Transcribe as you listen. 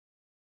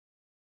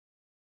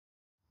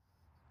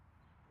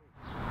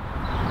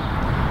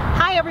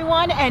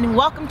everyone, and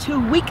welcome to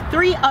week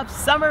 3 of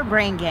Summer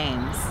Brain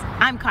Games.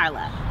 I'm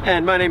Carla.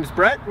 And my name's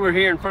Brett. We're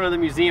here in front of the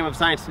Museum of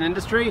Science and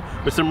Industry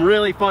with some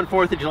really fun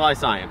 4th of July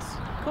science.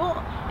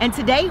 Cool. And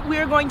today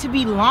we're going to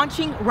be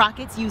launching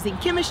rockets using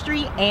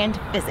chemistry and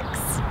physics.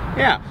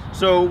 Yeah,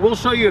 so we'll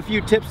show you a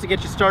few tips to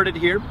get you started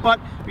here, but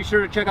be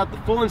sure to check out the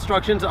full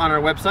instructions on our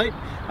website,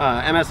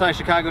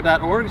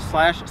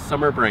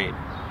 msichicago.org/summerbrain.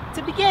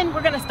 To begin,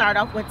 we're going to start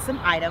off with some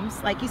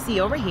items like you see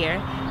over here,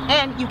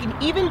 and you can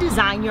even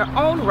design your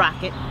own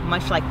rocket,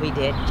 much like we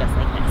did, just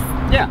like this.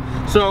 Yeah,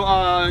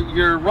 so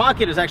your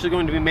rocket is actually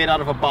going to be made out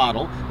of a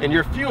bottle, and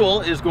your fuel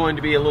is going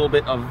to be a little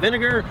bit of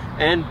vinegar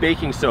and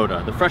baking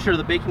soda. The fresher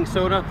the baking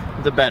soda,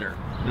 the better.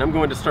 And I'm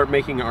going to start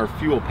making our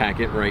fuel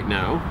packet right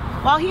now.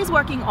 While he's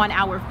working on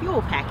our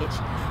fuel package,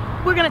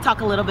 we're going to talk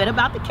a little bit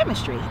about the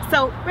chemistry.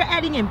 So we're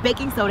adding in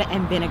baking soda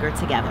and vinegar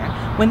together.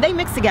 When they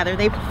mix together,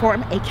 they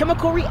perform a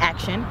chemical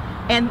reaction,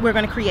 and we're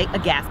going to create a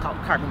gas called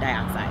carbon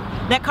dioxide.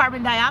 That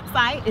carbon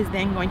dioxide is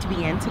then going to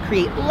begin to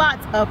create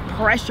lots of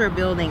pressure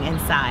building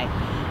inside.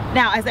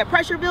 Now, as that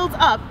pressure builds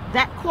up,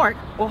 that cork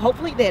will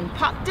hopefully then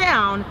pop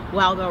down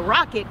while the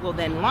rocket will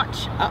then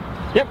launch up.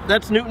 Yep,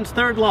 that's Newton's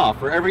third law.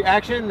 For every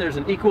action, there's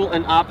an equal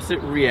and opposite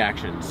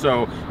reaction.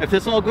 So if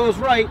this all goes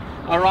right,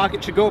 our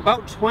rocket should go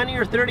about 20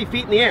 or 30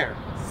 feet in the air.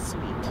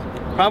 Sweet.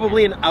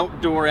 Probably an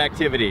outdoor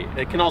activity.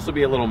 It can also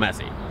be a little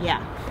messy.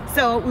 Yeah.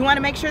 So we want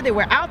to make sure that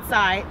we're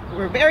outside,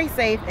 we're very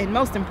safe, and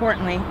most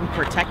importantly, we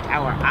protect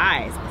our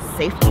eyes.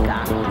 Safety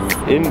goggles.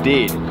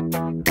 Indeed.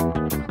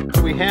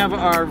 We have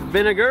our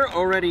vinegar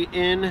already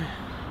in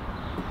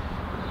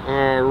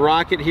our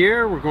rocket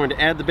here. We're going to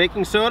add the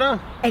baking soda.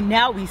 And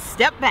now we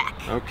step back.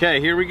 Okay,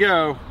 here we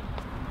go.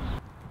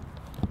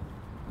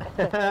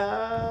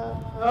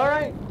 All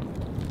right.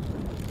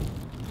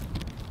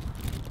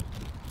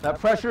 That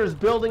pressure is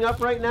building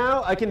up right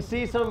now. I can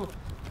see some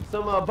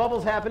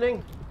bubbles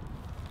happening.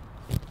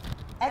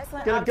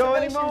 Excellent Gonna go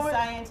any observation, moment.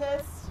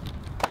 scientists.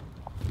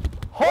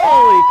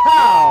 Holy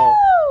cow!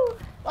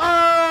 Woo!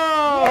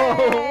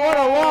 Oh, what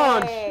a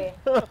launch!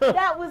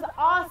 That was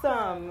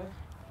awesome.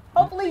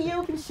 Hopefully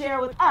you can share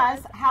with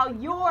us how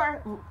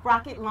your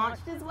rocket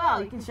launched as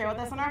well. You can share with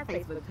us on our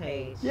Facebook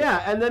page.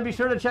 Yeah, and then be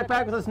sure to check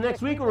back with us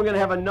next week when we're going to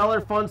have another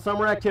fun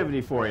summer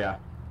activity for you.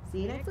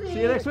 See you next week. See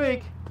you next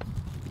week.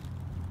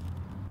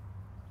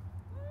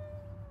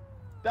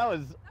 That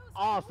was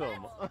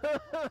awesome.